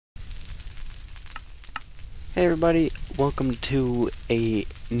Hey everybody, welcome to a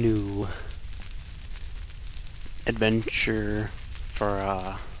new adventure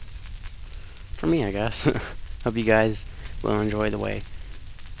for me, I guess. Hope you guys will enjoy the way.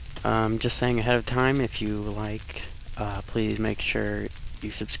 Just saying ahead of time, if you like, please make sure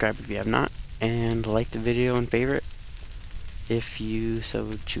you subscribe if you have not, and like the video and favorite if you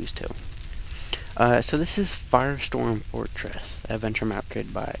so choose to. So this is FireStorm Fortress, adventure map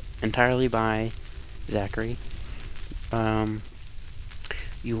created entirely by Zachary.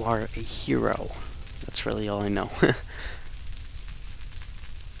 You are a hero. That's really all I know.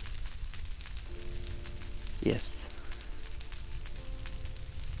 Yes.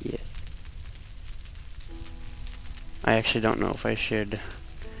 Yes. I actually don't know if I should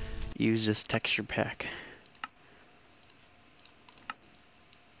use this texture pack.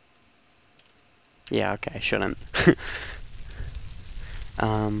 Yeah, okay, I shouldn't.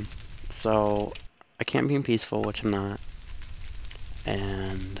 So I can't be in peaceful, which I'm not.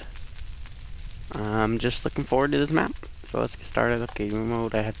 And I'm just looking forward to this map. So let's get started. Okay, game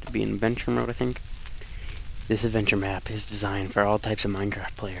mode. I have to be in adventure mode, I think. This adventure map is designed for all types of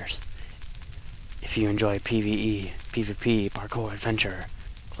Minecraft players. If you enjoy PvE, PvP, parkour, adventure,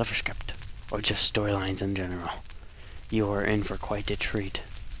 clever script, or just storylines in general, you are in for quite a treat.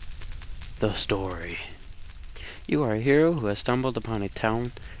 The story. You are a hero who has stumbled upon a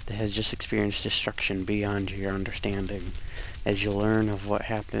town that has just experienced destruction beyond your understanding. As you learn of what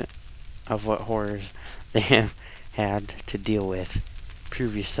what horrors they have had to deal with,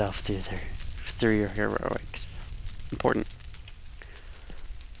 prove yourself through your heroics. Important.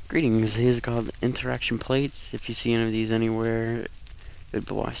 Greetings. These are called interaction plates. If you see any of these anywhere, it would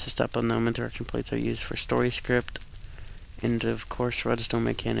be wise to step on them. Interaction plates are used for story script and, of course, redstone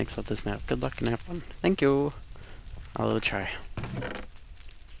mechanics of this map. Good luck and have fun. Thank you. I'll try.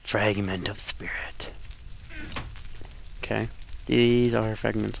 Fragment of spirit. Okay. These are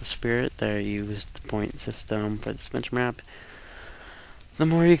fragments of spirit that are used to point system for this bench map. The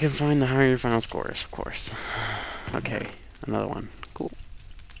more you can find, the higher your final scores, of course. Okay, another one. Cool.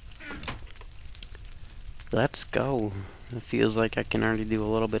 Let's go. It feels like I can already do a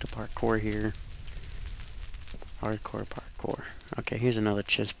little bit of parkour here. Hardcore parkour. Okay, here's another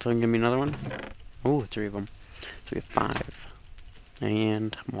chest. Give me another one. Oh, 3 of them. So we have 5.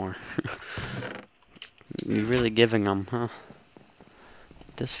 And more. You're really giving them, huh?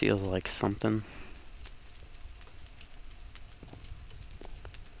 This feels like something.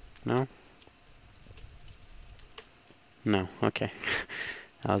 No? No, okay.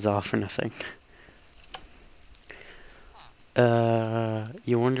 I was all for nothing.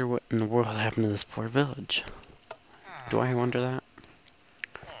 You wonder what in the world happened to this poor village. Do I wonder that?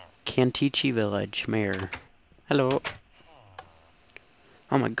 Cantici Village, Mayor. Hello.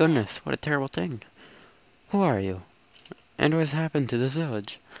 Oh my goodness, what a terrible thing. Who are you? And what has happened to this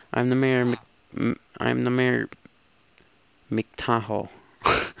village? I'm the mayor, I'm the mayor Mctaco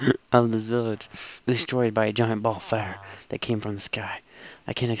of this village, destroyed by a giant ball of fire that came from the sky.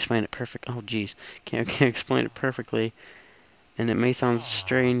 I can't explain it oh jeez, can't explain it perfectly, and it may sound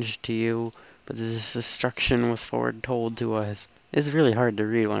strange to you, but this destruction was foretold to us. It's really hard to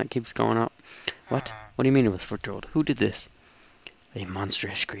read when it keeps going up. What? What do you mean it was foretold? Who did this? A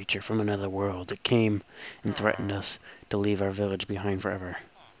monstrous creature from another world that came and threatened us to leave our village behind forever.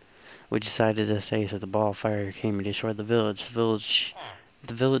 We decided to stay, so the ball of fire came and destroyed the village.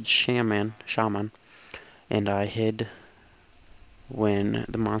 The village shaman, and I hid when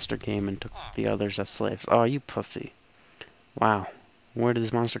the monster came and took the others as slaves. Oh, you pussy. Wow. Where did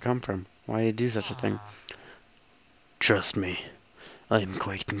this monster come from? Why did he do such a thing? Trust me, I am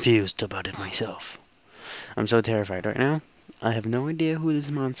quite confused about it myself. I'm so terrified right now. I have no idea who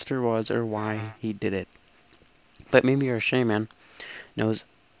this monster was or why he did it. But maybe our shaman knows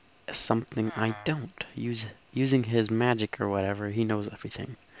something I don't. Using his magic or whatever, he knows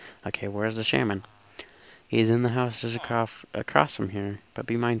everything. Okay, where's the shaman? He's in the house just across from here, but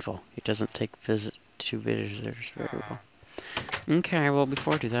be mindful. He doesn't take visitors very well. Okay, well,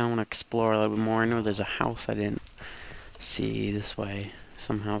 before I do that, I want to explore a little bit more. I know there's a house I didn't see this way.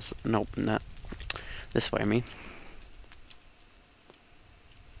 Some house. Nope, not this way, I mean.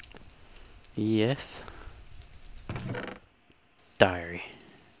 Yes. Diary.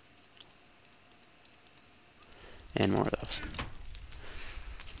 And more of those.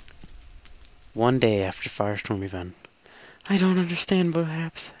 One day after Firestorm event. I don't understand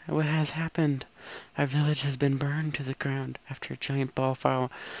what has happened. Our village has been burned to the ground after a giant ball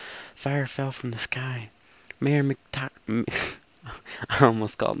of fire fell from the sky. Mayor Mctaco, I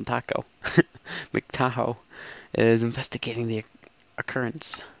almost called him Taco. Mctaco is investigating the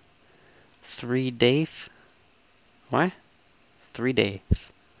occurrence. 3 Dave What? 3 days.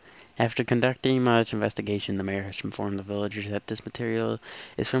 After conducting much investigation, the mayor has informed the villagers that this material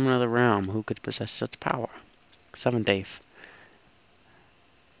is from another realm. Who could possess such power? 7 days.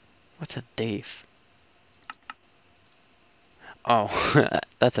 What's a Dave? Oh,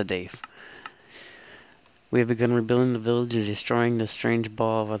 that's a Dave. We have begun rebuilding the village and destroying this strange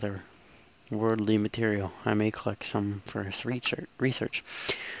ball of otherworldly material. I may collect some for his research.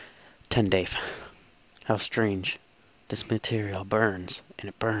 10 Dave. How strange. This material burns, and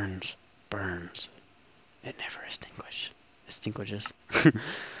it burns. It never extinguishes.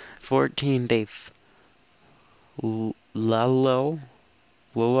 14 Dave. Lalo,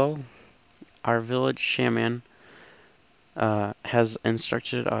 our village shaman, has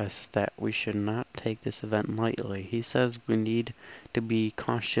instructed us that we should not take this event lightly. He says we need to be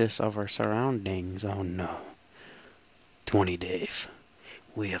cautious of our surroundings. Oh no. 20 Dave.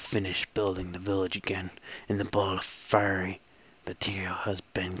 We have finished building the village again, and the ball of fiery material has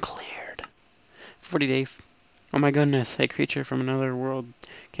been cleared. 40 Dave. Oh my goodness, a creature from another world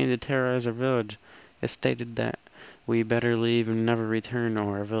came to terrorize our village. It stated that we better leave and never return,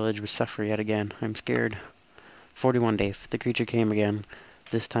 or our village will suffer yet again. I'm scared. 41 Dave. The creature came again.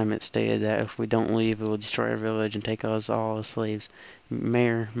 This time it stated that if we don't leave, it will destroy our village and take us all as slaves.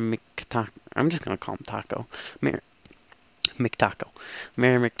 Mayor Mctaco. I'm just going to call him Taco. Mayor Mctaco.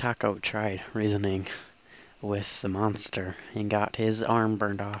 Mayor Mctaco tried reasoning with the monster and got his arm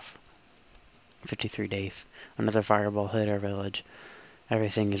burned off. 53 Dave. Another fireball hit our village.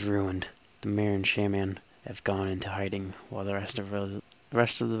 Everything is ruined. The mayor and shaman have gone into hiding, while the rest of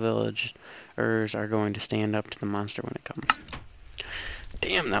the villagers are going to stand up to the monster when it comes.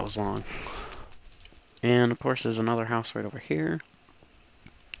 Damn, that was long. And of course, there's another house right over here.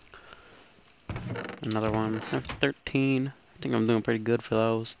 Another one. 13. I think I'm doing pretty good for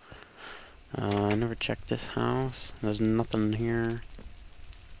those. I never checked this house. There's nothing here.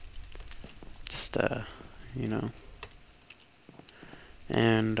 Just, you know.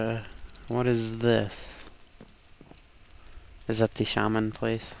 And, what is this? Is that the shaman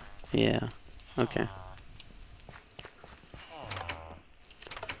place? Yeah. Okay.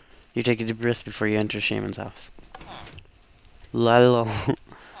 You take a deep breath before you enter shaman's house. Lalo.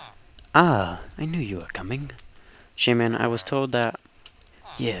 Ah, I knew you were coming. Shaman, I was told that...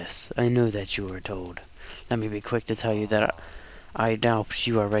 Yes, I know that you were told. Let me be quick to tell you that I doubt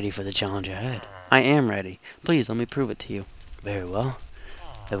you are ready for the challenge ahead. I am ready. Please, let me prove it to you. Very well.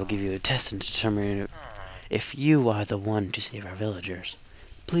 I will give you a test and determine if you are the one to save our villagers.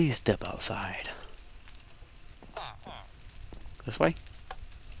 Please step outside. This way?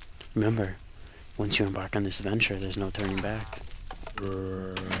 Remember, once you embark on this adventure, there's no turning back.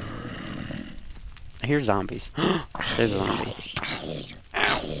 I hear zombies. There's a zombie.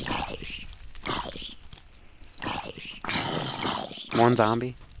 One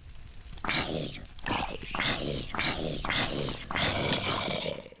zombie.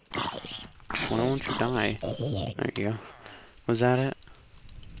 Why don't you die? There you go. Was that it?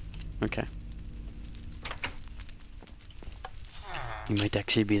 Okay. You might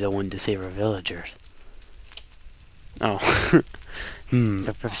actually be the one to save our villagers. Oh.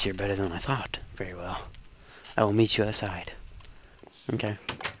 But perhaps you're better than I thought. Very well. I will meet you outside. Okay.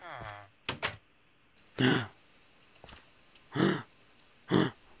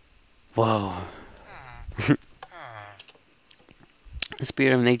 Whoa. The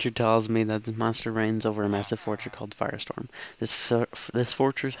spirit of nature tells me that this monster reigns over a massive fortress called FireStorm. This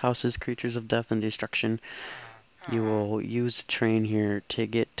fortress houses creatures of death and destruction. You will use the train here to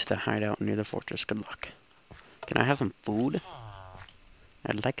get to the hideout near the fortress. Good luck. Can I have some food?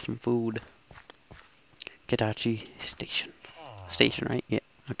 I'd like some food. Kitachi Station. Station, right? Yeah,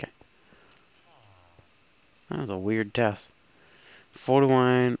 okay. That was a weird test.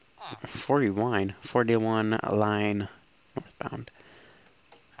 41 line northbound.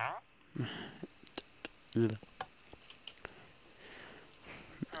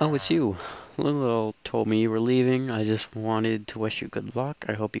 Oh, it's you. Lilo told me you were leaving. I just wanted to wish you good luck.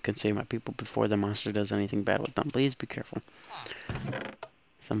 I hope you can save my people before the monster does anything bad with them. Please be careful.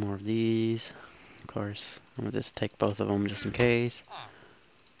 Some more of these. Of course, I'm gonna just take both of them just in case.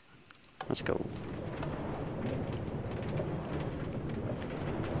 Let's go.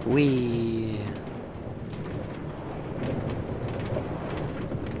 Whee!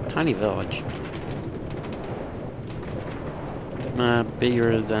 Tiny village.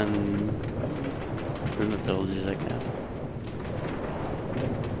 Bigger than the villages, I guess.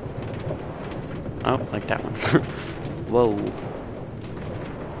 Oh, like that one. Whoa.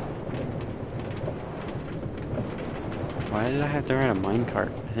 Why did I have to ride a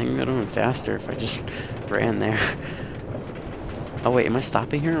minecart? I think it would have been faster if I just ran there. Oh wait, am I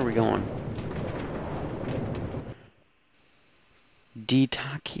stopping here or are we going?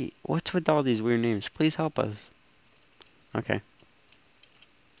 Ditaki. What's with all these weird names? Please help us. Okay.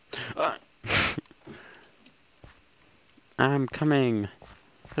 I'm coming.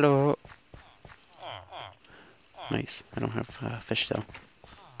 Hello. Nice. I don't have fish though.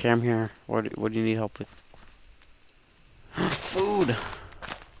 Okay, I'm here. What do you need help with? Food!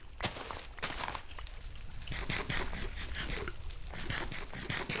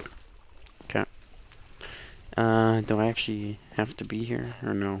 Okay. Do I actually have to be here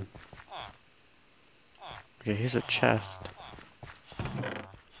or no? Okay, here's a chest.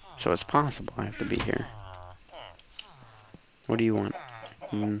 So it's possible I have to be here. What do you want?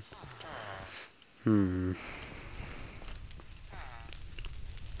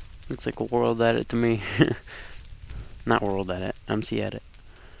 Looks like a world edit to me. Not world edit, MC edit.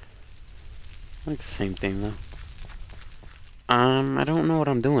 Like the same thing though. I don't know what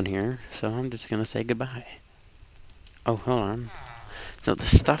I'm doing here, so I'm just gonna say goodbye. Oh, hold on. So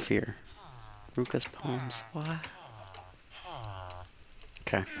there's stuff here. Ruka's poems. What?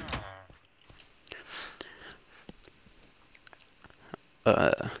 Okay.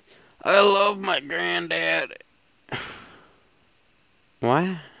 I love my granddad.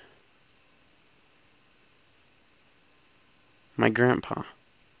 What? My grandpa.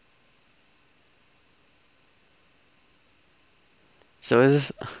 So is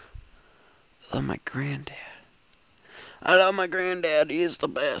this... I love my granddad. I love my granddad. He is the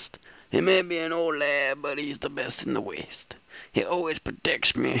best. He may be an old lad, but he's the best in the West. He always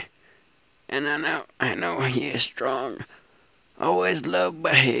protects me. And I know he is strong. Always loved,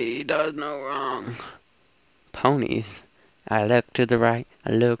 but he does no wrong. Ponies. I look to the right,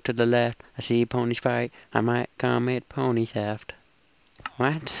 I look to the left. I see ponies fight. I might commit pony theft.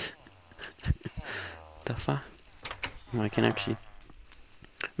 What? The fuck? Oh, I can actually...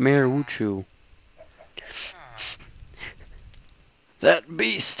 Mayor Wuchu. That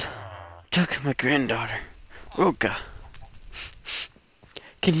beast took my granddaughter, Roka.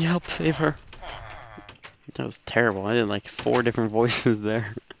 Can you help save her? That was terrible. I did like 4 different voices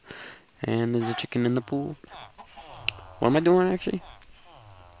there. And there's a chicken in the pool. What am I doing actually?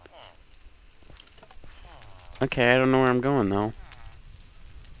 Okay, I don't know where I'm going though.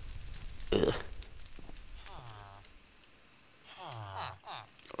 Ugh.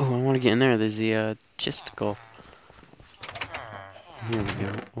 Oh, I want to get in there. There's the chisticle. Here we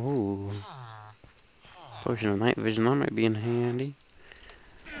go. Oh. Potion of night vision. That might be in handy.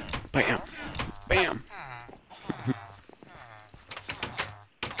 Bam! Bam!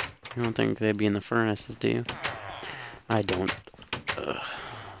 You don't think they'd be in the furnaces, do you? I don't. Ugh.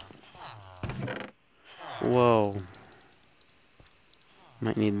 Whoa.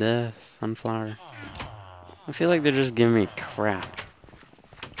 Might need this. Sunflower. I feel like they're just giving me crap.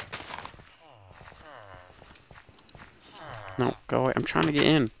 No, go away. I'm trying to get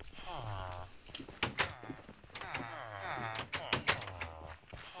in.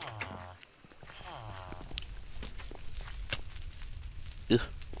 Ugh.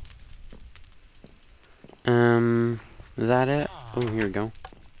 Is that it? Oh, here we go.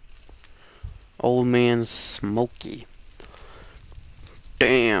 Old man Smokey.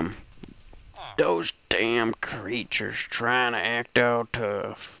 Damn. Those damn creatures trying to act all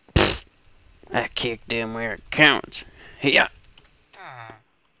tough. Pfft. I kicked them where it counts. Yeah.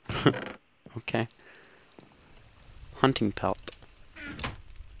 Okay. Hunting pelt.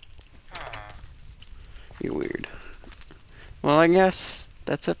 You're weird. Well, I guess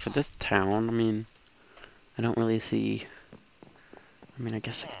that's it for this town. I mean, I don't really see... I mean, I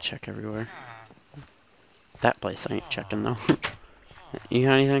guess I could check everywhere. That place I ain't checking, though. You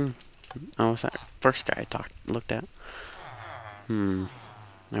got anything? Oh, what's that first guy I looked at?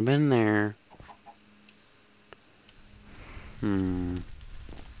 I've been there.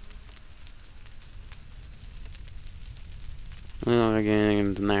 Look like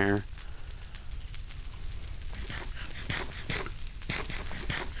anything's in there.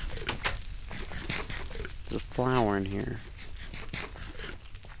 There's a flower in here.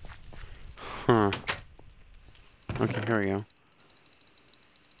 Huh. Okay, here we go.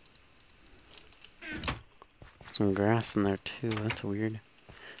 Some grass in there too, that's weird.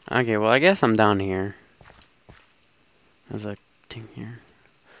 Okay, well I guess I'm down here. There's a thing here.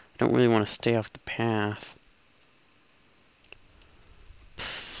 I don't really want to stay off the path.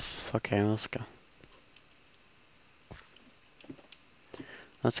 Okay, let's go.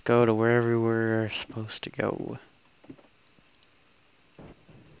 Let's go to wherever we're supposed to go.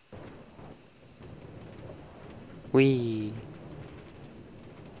 Whee!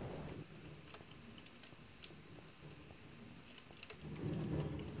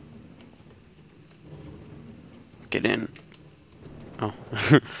 get in. Oh.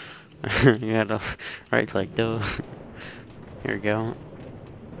 You had to right click though. Here we go.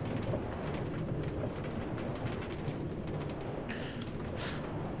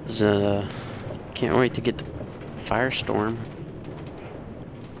 Can't wait to get the FireStorm.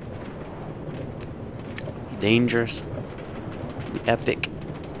 Dangerous. Epic.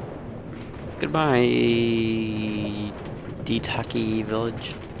 Goodbye, Ditaki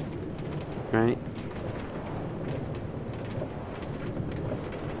village. Right?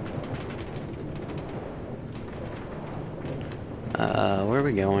 Where are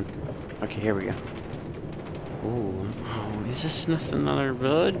we going? Okay, here we go. Ooh, oh, is this just another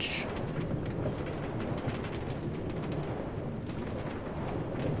village?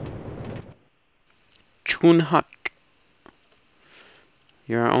 Chunhak.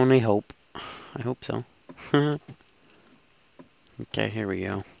 Your only hope. I hope so. Okay, here we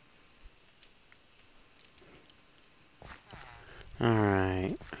go.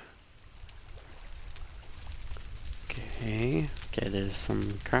 Alright. Okay. Okay, there's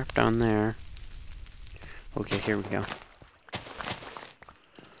some crap down there. Okay, here we go.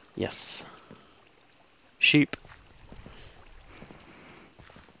 Yes. Sheep.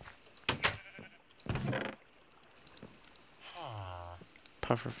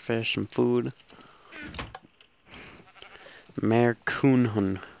 Pufferfish and food.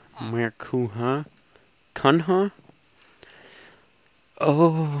 Merkunhun. Merkuha? Kunha?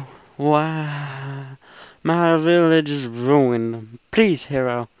 Oh, wow. My village is ruined. Please,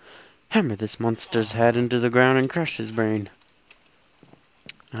 hero, hammer this monster's head into the ground and crush his brain.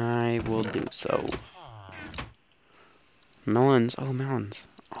 I will do so. Melons. Oh, melons.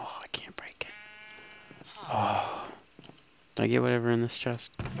 Oh, I can't break it. Oh. Did I get whatever in this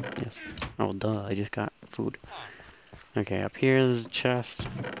chest? Yes. Oh, duh. I just got food. Okay, up here is a chest.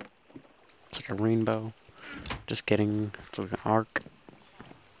 It's like a rainbow. Just kidding. It's like an arc.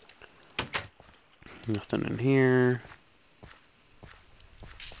 Nothing in here.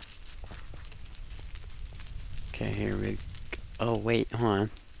 Okay, here we go. Oh, wait. Hold on.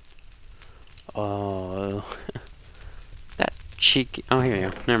 Oh. That cheeky. Oh, here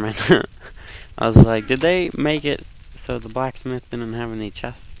you go. Never mind. I was like, did they make it so the blacksmith didn't have any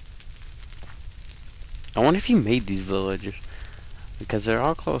chests? I wonder if you made these villages. Because they're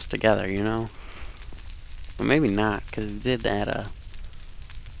all close together, you know? But maybe not, because it did add a...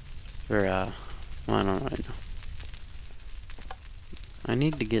 Or, well, I don't really know. I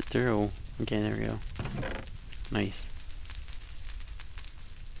need to get through. Okay, there we go. Nice.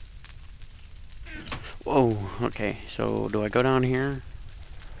 Whoa, okay, so do I go down here?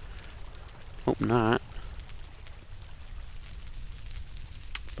 Hope not.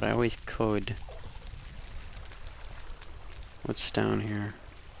 But I always could. What's down here?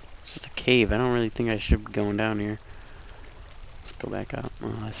 It's just a cave. I don't really think I should be going down here. Let's go back up. Oh,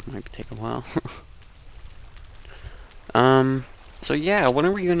 this might take a while. So yeah, when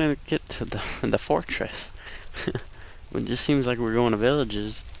are we gonna get to the fortress? It just seems like we're going to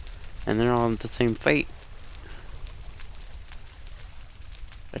villages, and they're all the same fate.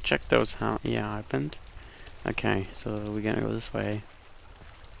 I checked those how yeah, happened. Okay, so we're gonna go this way.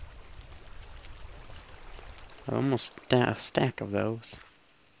 I almost a stack of those.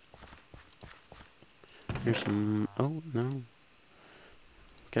 Here's some. Oh no.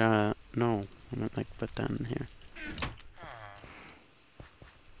 No. I don't like put that in here.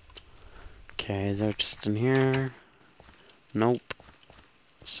 Okay, is there just in here? Nope.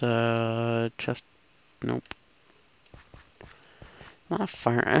 It's just nope. Not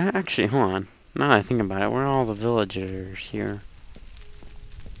fire. Actually, hold on. Now that I think about it, where are all the villagers here?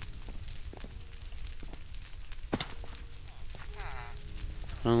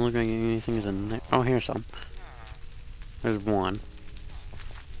 Doesn't look like anything's in there. Oh, here's some. There's one.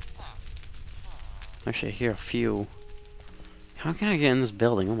 Actually, I hear a few. How can I get in this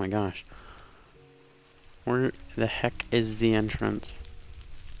building? Oh my gosh. Where the heck is the entrance?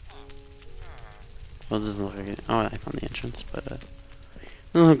 Well, it doesn't look like it. Oh, I found the entrance, but doesn't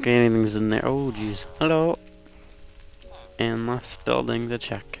look like anything's in there. Oh, jeez. Hello. And last building to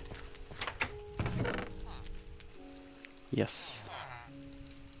check. Yes.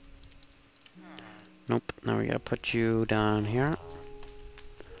 Nope. Now we gotta put you down here.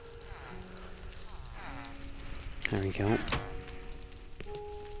 There we go.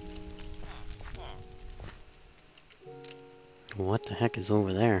 What the heck is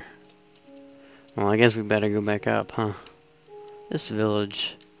over there? Well, I guess we better go back up, huh? This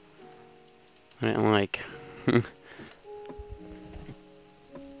village, I don't like.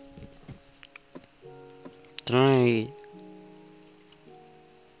 Did I...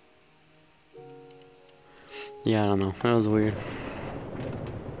 Yeah, I don't know. That was weird.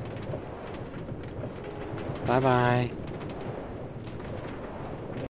 Bye-bye.